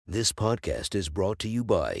This podcast is brought to you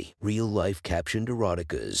by Real Life Captioned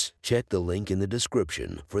Eroticas. Check the link in the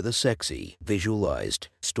description for the sexy, visualized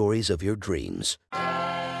stories of your dreams.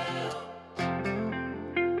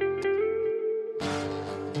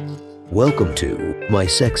 Welcome to My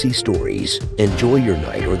Sexy Stories. Enjoy your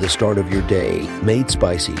night or the start of your day, made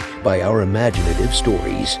spicy by our imaginative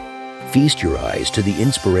stories. Feast your eyes to the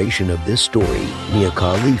inspiration of this story, Mia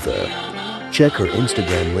Khalifa. Check her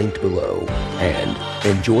Instagram linked below and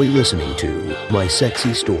enjoy listening to My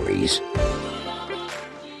Sexy Stories.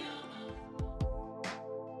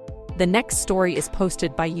 The next story is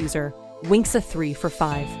posted by user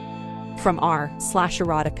Winksa345 from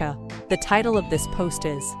r/erotica. The title of this post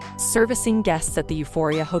is Servicing Guests at the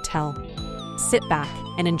Euphoria Hotel. Sit back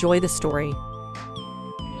and enjoy the story.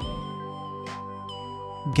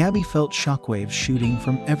 Gabby felt shockwaves shooting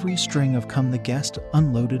from every string of cum the guest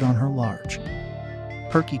unloaded on her large,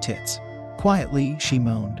 perky tits. Quietly, she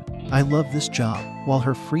moaned, "I love this job," while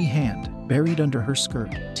her free hand, buried under her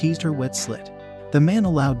skirt, teased her wet slit. The man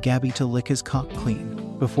allowed Gabby to lick his cock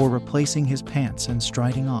clean before replacing his pants and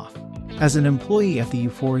striding off. As an employee at the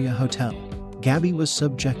Euphoria Hotel, Gabby was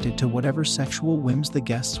subjected to whatever sexual whims the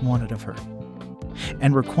guests wanted of her,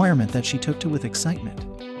 an requirement that she took to with excitement.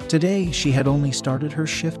 Today, she had only started her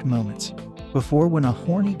shift moments before when a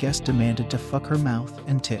horny guest demanded to fuck her mouth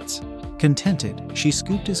and tits. Contented, she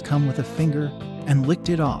scooped his cum with a finger and licked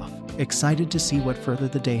it off, excited to see what further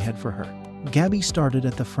the day had for her. Gabby started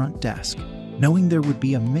at the front desk, knowing there would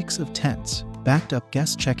be a mix of tense, backed-up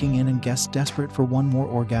guests checking in and guests desperate for one more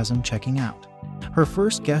orgasm checking out. Her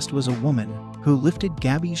first guest was a woman who lifted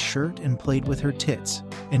Gabby's shirt and played with her tits,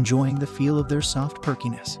 enjoying the feel of their soft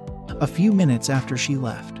perkiness. A few minutes after she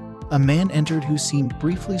left, a man entered who seemed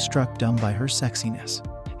briefly struck dumb by her sexiness.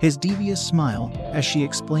 His devious smile as she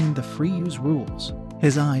explained the free use rules,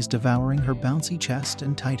 his eyes devouring her bouncy chest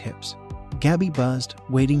and tight hips. Gabby buzzed,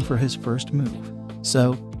 waiting for his first move.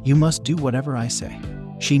 "So, you must do whatever I say."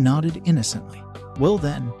 She nodded innocently. "Well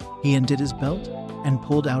then," he undid his belt and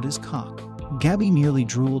pulled out his cock. Gabby nearly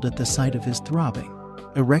drooled at the sight of his throbbing,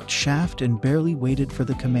 erect shaft and barely waited for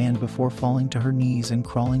the command before falling to her knees and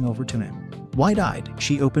crawling over to him. Wide-eyed,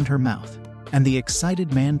 she opened her mouth, and the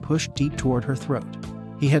excited man pushed deep toward her throat.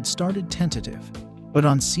 He had started tentative, but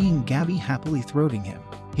on seeing Gabby happily throating him,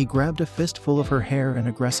 he grabbed a fistful of her hair and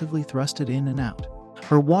aggressively thrust it in and out.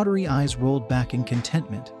 Her watery eyes rolled back in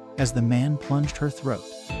contentment as the man plunged her throat.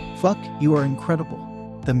 "Fuck, you are incredible,"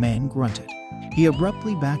 the man grunted. He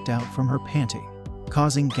abruptly backed out from her panting,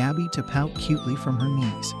 causing Gabby to pout cutely from her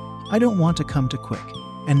knees. "I don't want to come too quick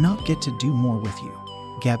and not get to do more with you,"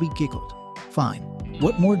 Gabby giggled. "Fine.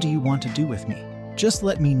 What more do you want to do with me? Just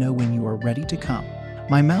let me know when you are ready to come.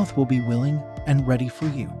 My mouth will be willing and ready for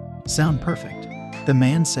you." "Sound perfect," the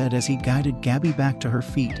man said as he guided Gabby back to her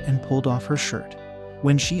feet and pulled off her shirt.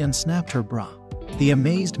 When she unsnapped her bra, the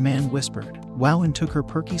amazed man whispered, "Wow," and took her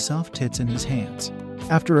perky soft tits in his hands.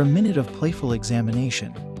 After a minute of playful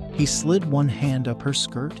examination, he slid one hand up her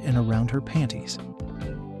skirt and around her panties,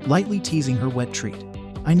 lightly teasing her wet treat.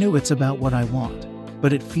 "I know it's about what I want,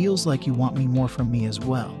 but it feels like you want me more from me as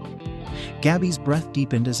well." Gabby's breath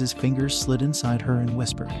deepened as his fingers slid inside her and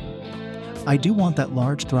whispered, "I do want that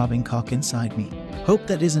large throbbing cock inside me. Hope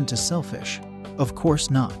that isn't too selfish." "Of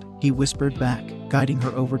course not," he whispered back, guiding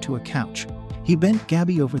her over to a couch. He bent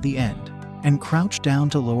Gabby over the end and crouched down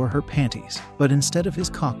to lower her panties, but instead of his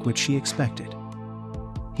cock, which she expected,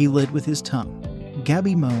 he lid with his tongue.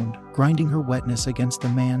 Gabby moaned, grinding her wetness against the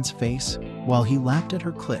man's face while he lapped at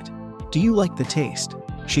her clit. "Do you like the taste?"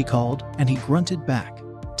 she called, and he grunted back.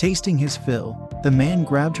 Tasting his fill, the man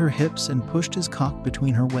grabbed her hips and pushed his cock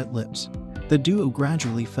between her wet lips. The duo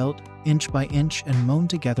gradually felt inch by inch and moaned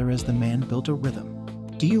together as the man built a rhythm.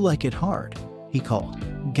 "Do you like it hard?" he called.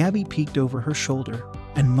 Gabby peeked over her shoulder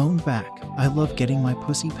and moaned back, "I love getting my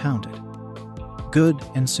pussy pounded." "Good,"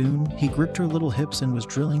 and soon he gripped her little hips and was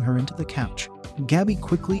drilling her into the couch. Gabby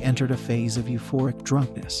quickly entered a phase of euphoric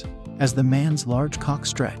drunkenness as the man's large cock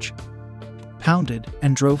stretched, pounded,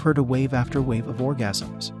 and drove her to wave after wave of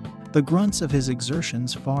orgasms. The grunts of his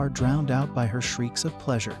exertions far drowned out by her shrieks of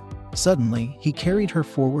pleasure. Suddenly, he carried her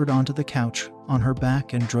forward onto the couch, on her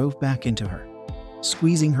back, and drove back into her,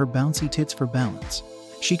 squeezing her bouncy tits for balance.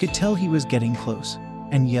 She could tell he was getting close,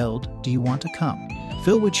 and yelled, "Do you want to come?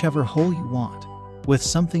 Fill whichever hole you want." With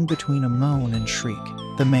something between a moan and shriek,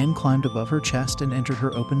 the man climbed above her chest and entered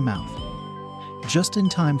her open mouth, just in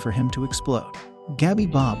time for him to explode. Gabby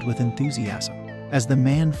bobbed with enthusiasm as the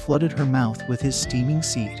man flooded her mouth with his steaming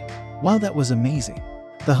seed. "Wow, that was amazing.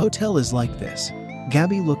 The hotel is like this."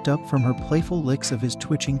 Gabby looked up from her playful licks of his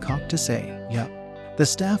twitching cock to say, "Yup." The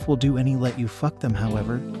staff will do any let you fuck them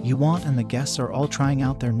however you want, and the guests are all trying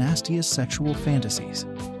out their nastiest sexual fantasies.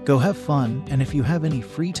 Go have fun, and if you have any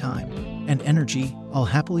free time and energy, I'll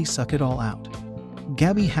happily suck it all out.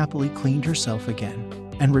 Gabby happily cleaned herself again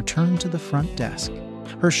and returned to the front desk.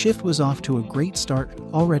 Her shift was off to a great start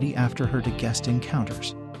already after her guest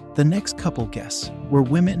encounters. The next couple guests were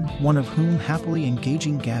women, one of whom happily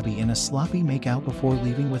engaging Gabby in a sloppy makeout before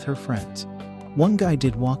leaving with her friends. One guy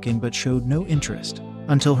did walk in but showed no interest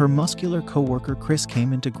until her muscular coworker Chris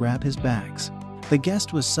came in to grab his bags. The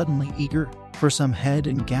guest was suddenly eager for some head,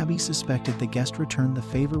 and Gabby suspected the guest returned the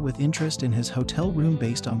favor with interest in his hotel room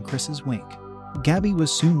based on Chris's wink. Gabby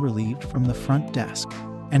was soon relieved from the front desk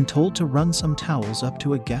and told to run some towels up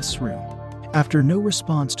to a guest's room. After no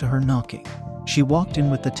response to her knocking, she walked in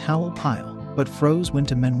with the towel pile, but froze when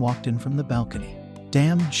two men walked in from the balcony.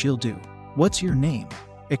 "Damn, she'll do. What's your name?"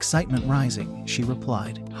 Excitement rising, she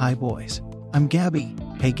replied, "Hi boys. I'm Gabby."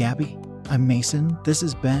 "Hey Gabby. I'm Mason. This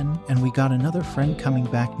is Ben, and we got another friend coming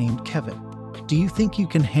back named Kevin. Do you think you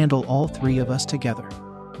can handle all three of us together?"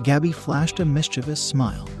 Gabby flashed a mischievous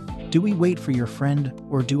smile. "Do we wait for your friend,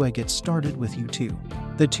 or do I get started with you too?"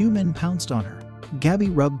 The two men pounced on her. Gabby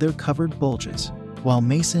rubbed their covered bulges, while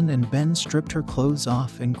Mason and Ben stripped her clothes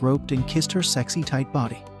off and groped and kissed her sexy tight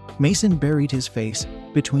body. Mason buried his face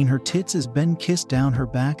between her tits as Ben kissed down her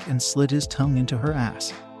back and slid his tongue into her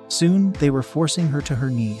ass. Soon, they were forcing her to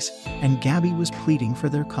her knees, and Gabby was pleading for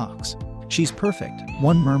their cocks. "She's perfect,"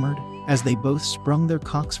 one murmured, as they both sprung their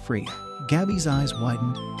cocks free. Gabby's eyes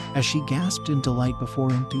widened as she gasped in delight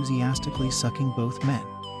before enthusiastically sucking both men.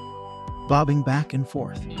 Bobbing back and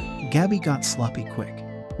forth, Gabby got sloppy quick,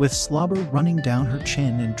 with slobber running down her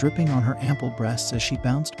chin and dripping on her ample breasts as she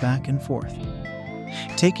bounced back and forth,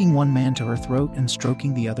 taking one man to her throat and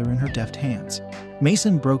stroking the other in her deft hands.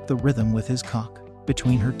 Mason broke the rhythm with his cock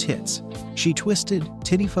between her tits. She twisted,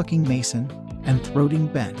 titty-fucking Mason and throating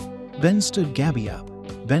Ben. Ben stood Gabby up,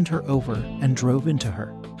 bent her over, and drove into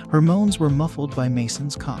her. Her moans were muffled by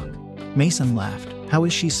Mason's cock. Mason laughed. How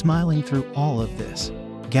is she smiling through all of this?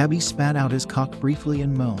 Gabby spat out his cock briefly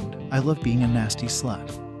and moaned, "I love being a nasty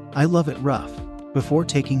slut. I love it rough," before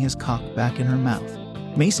taking his cock back in her mouth.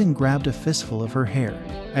 Mason grabbed a fistful of her hair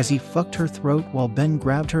as he fucked her throat while Ben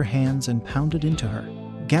grabbed her hands and pounded into her.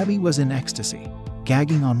 Gabby was in ecstasy,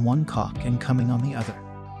 gagging on one cock and coming on the other.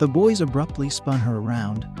 The boys abruptly spun her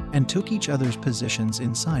around and took each other's positions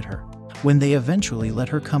inside her. When they eventually let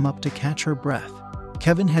her come up to catch her breath,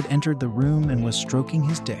 Kevin had entered the room and was stroking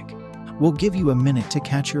his dick. "We'll give you a minute to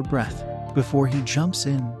catch your breath before he jumps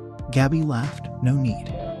in." Gabby laughed, "No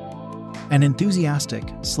need." An enthusiastic,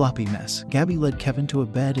 sloppy mess, Gabby led Kevin to a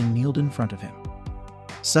bed and kneeled in front of him,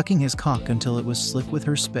 sucking his cock until it was slick with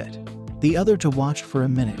her spit. The other two watched for a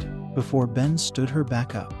minute before Ben stood her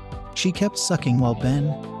back up. She kept sucking while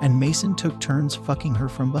Ben and Mason took turns fucking her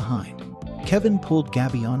from behind. Kevin pulled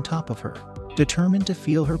Gabby on top of her, determined to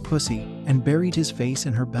feel her pussy, and buried his face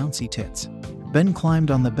in her bouncy tits. Ben climbed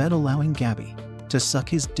on the bed, allowing Gabby to suck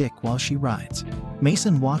his dick while she rides.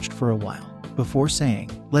 Mason watched for a while before saying,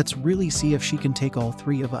 "Let's really see if she can take all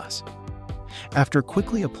three of us." After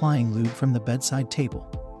quickly applying lube from the bedside table,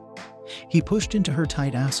 he pushed into her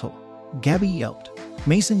tight asshole. Gabby yelped.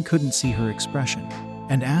 Mason couldn't see her expression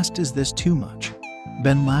and asked, "Is this too much?"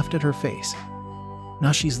 Ben laughed at her face.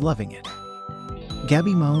 "Now she's loving it."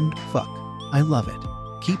 Gabby moaned, "Fuck, I love it.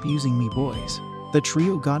 Keep using me, boys." The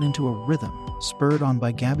trio got into a rhythm, spurred on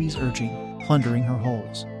by Gabby's urging, plundering her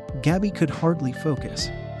holes. Gabby could hardly focus.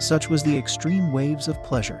 Such was the extreme waves of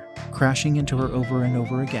pleasure, crashing into her over and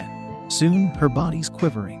over again. Soon, her body's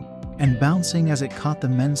quivering and bouncing as it caught the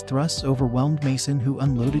men's thrusts overwhelmed Mason, who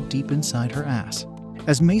unloaded deep inside her ass.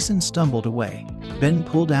 As Mason stumbled away, Ben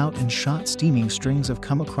pulled out and shot steaming strings of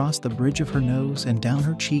cum across the bridge of her nose and down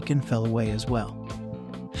her cheek and fell away as well.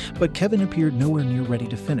 But Kevin appeared nowhere near ready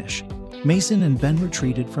to finish. Mason and Ben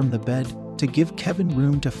retreated from the bed to give Kevin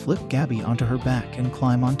room to flip Gabby onto her back and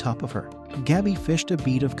climb on top of her. Gabby fished a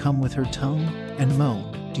bead of cum with her tongue and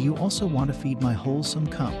moaned, "Do you also want to feed my hole some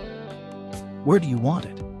cum?" "Where do you want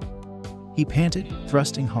it?" he panted,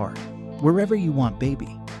 thrusting hard. "Wherever you want,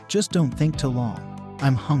 baby. Just don't think too long.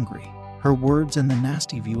 I'm hungry." Her words and the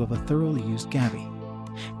nasty view of a thoroughly used Gabby,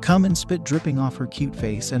 cum and spit dripping off her cute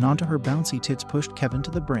face and onto her bouncy tits, pushed Kevin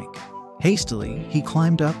to the brink. Hastily, he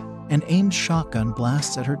climbed up and aimed shotgun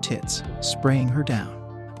blasts at her tits, spraying her down.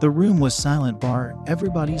 The room was silent, bar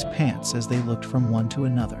everybody's pants as they looked from one to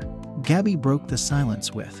another. Gabby broke the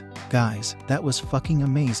silence with, "Guys, that was fucking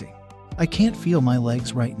amazing. I can't feel my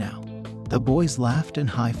legs right now." The boys laughed and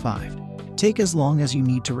high-fived. "Take as long as you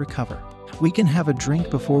need to recover. We can have a drink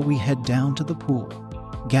before we head down to the pool."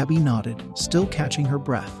 Gabby nodded, still catching her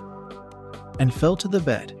breath, and fell to the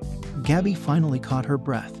bed. Gabby finally caught her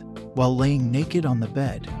breath while laying naked on the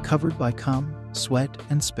bed, covered by cum, sweat,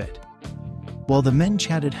 and spit. While the men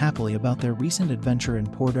chatted happily about their recent adventure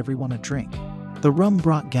and poured everyone a drink, the rum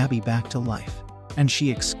brought Gabby back to life, and she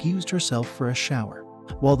excused herself for a shower.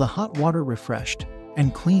 While the hot water refreshed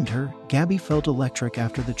and cleaned her, Gabby felt electric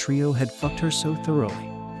after the trio had fucked her so thoroughly.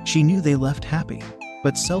 She knew they left happy,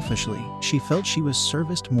 but selfishly, she felt she was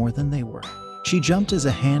serviced more than they were. She jumped as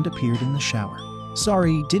a hand appeared in the shower.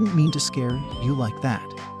 "Sorry, didn't mean to scare you like that.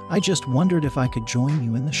 I just wondered if I could join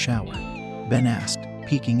you in the shower," Ben asked,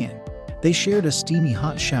 peeking in. They shared a steamy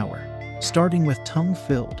hot shower, starting with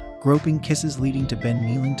tongue-filled, groping kisses leading to Ben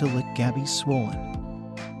kneeling to lick Gabby's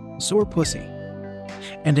swollen, sore pussy,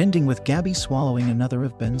 and ending with Gabby swallowing another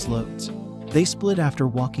of Ben's loads. They split after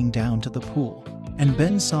walking down to the pool, and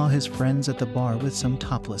Ben saw his friends at the bar with some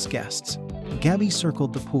topless guests. Gabby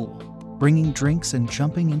circled the pool, bringing drinks and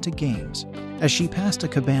jumping into games. As she passed a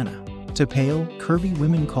cabana, two pale, curvy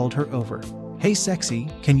women called her over. "Hey sexy,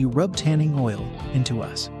 can you rub tanning oil into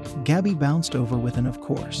us?" Gabby bounced over with an of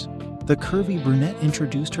course. The curvy brunette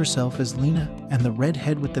introduced herself as Lena, and the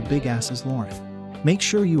redhead with the big ass as Lauren. "Make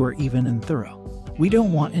sure you are even and thorough. We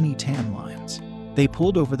don't want any tan lines." They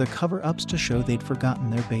pulled over the cover-ups to show they'd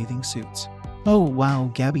forgotten their bathing suits. "Oh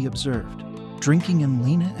wow," Gabby observed, drinking in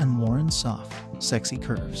Lena and Lauren's soft, sexy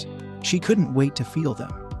curves. She couldn't wait to feel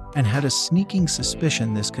them, and had a sneaking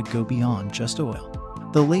suspicion this could go beyond just oil.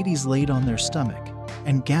 The ladies laid on their stomach,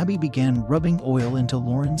 and Gabby began rubbing oil into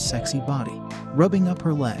Lauren's sexy body, rubbing up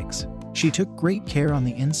her legs. She took great care on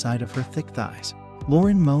the inside of her thick thighs.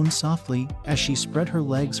 Lauren moaned softly as she spread her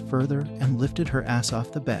legs further and lifted her ass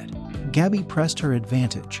off the bed. Gabby pressed her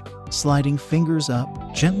advantage, sliding fingers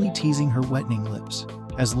up, gently teasing her wetting lips,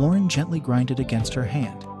 as Lauren gently grinded against her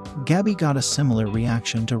hand. Gabby got a similar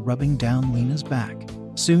reaction to rubbing down Lena's back.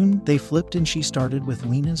 Soon, they flipped and she started with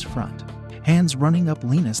Lena's front, hands running up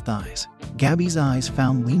Lena's thighs. Gabby's eyes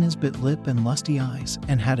found Lena's bit lip and lusty eyes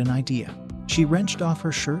and had an idea. She wrenched off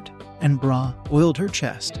her shirt and bra, oiled her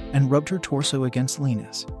chest, and rubbed her torso against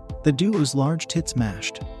Lena's. The duo's large tits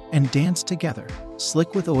mashed and danced together,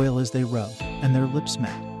 slick with oil as they rubbed, and their lips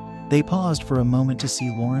met. They paused for a moment to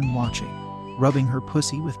see Lauren watching, rubbing her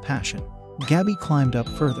pussy with passion. Gabby climbed up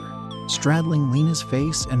further, straddling Lena's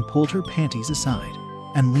face and pulled her panties aside,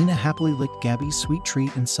 and Lena happily licked Gabby's sweet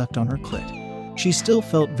treat and sucked on her clit. She still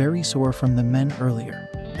felt very sore from the men earlier,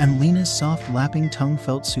 and Lena's soft lapping tongue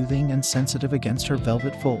felt soothing and sensitive against her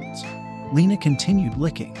velvet folds. Lena continued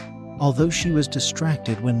licking, although she was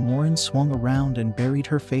distracted when Lauren swung around and buried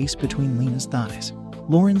her face between Lena's thighs.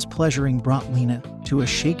 Lauren's pleasuring brought Lena to a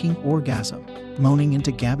shaking orgasm, moaning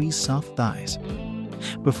into Gabby's soft thighs.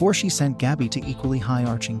 Before she sent Gabby to equally high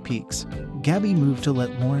arching peaks, Gabby moved to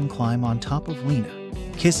let Lauren climb on top of Lena,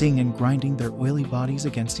 kissing and grinding their oily bodies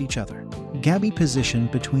against each other. Gabby positioned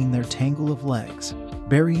between their tangle of legs,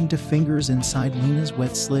 burying two fingers inside Lena's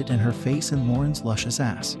wet slit and her face in Lauren's luscious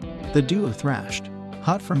ass. The duo thrashed,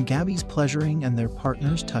 hot from Gabby's pleasuring and their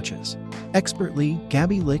partners' touches. Expertly,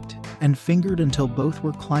 Gabby licked and fingered until both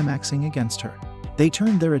were climaxing against her. They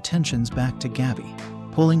turned their attentions back to Gabby,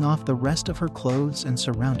 pulling off the rest of her clothes and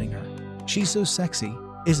surrounding her. "She's so sexy,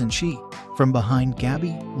 isn't she?" From behind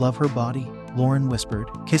Gabby, "Love her body," Lauren whispered,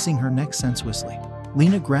 kissing her neck sensuously.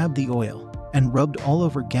 Lena grabbed the oil and rubbed all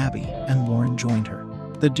over Gabby, and Lauren joined her.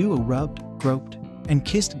 The duo rubbed, groped, and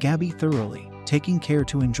kissed Gabby thoroughly, taking care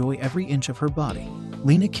to enjoy every inch of her body.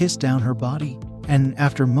 Lena kissed down her body, and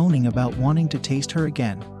after moaning about wanting to taste her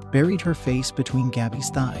again, buried her face between Gabby's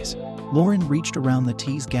thighs. Lauren reached around to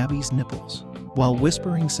tease Gabby's nipples, while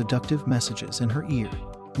whispering seductive messages in her ear.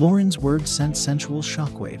 Lauren's words sent sensual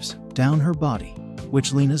shockwaves down her body,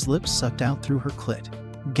 which Lena's lips sucked out through her clit.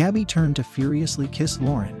 Gabby turned to furiously kiss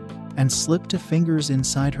Lauren, and slipped two fingers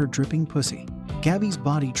inside her dripping pussy. Gabby's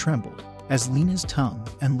body trembled as Lena's tongue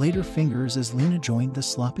and later fingers as Lena joined the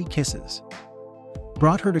sloppy kisses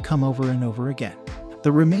brought her to come over and over again. They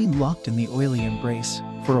remained locked in the oily embrace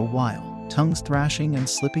for a while, tongues thrashing and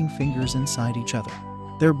slipping fingers inside each other.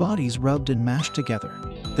 Their bodies rubbed and mashed together,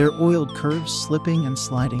 their oiled curves slipping and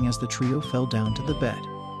sliding as the trio fell down to the bed.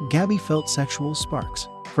 Gabby felt sexual sparks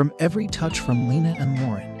from every touch from Lena and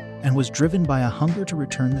Lauren, and was driven by a hunger to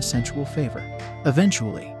return the sensual favor.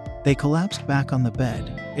 Eventually, they collapsed back on the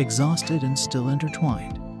bed, exhausted and still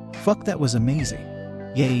intertwined. "Fuck, that was amazing.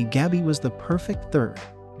 Yay, Gabby was the perfect third."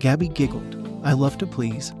 Gabby giggled. "I love to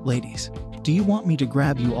please, ladies. Do you want me to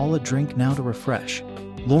grab you all a drink now to refresh?"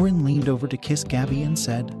 Lauren leaned over to kiss Gabby and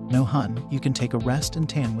said, "No hun, you can take a rest and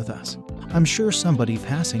tan with us. I'm sure somebody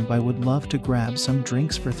passing by would love to grab some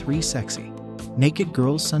drinks for three sexy." Naked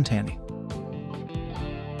Girls Suntanning.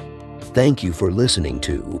 Thank you for listening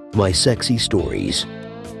to My Sexy Stories.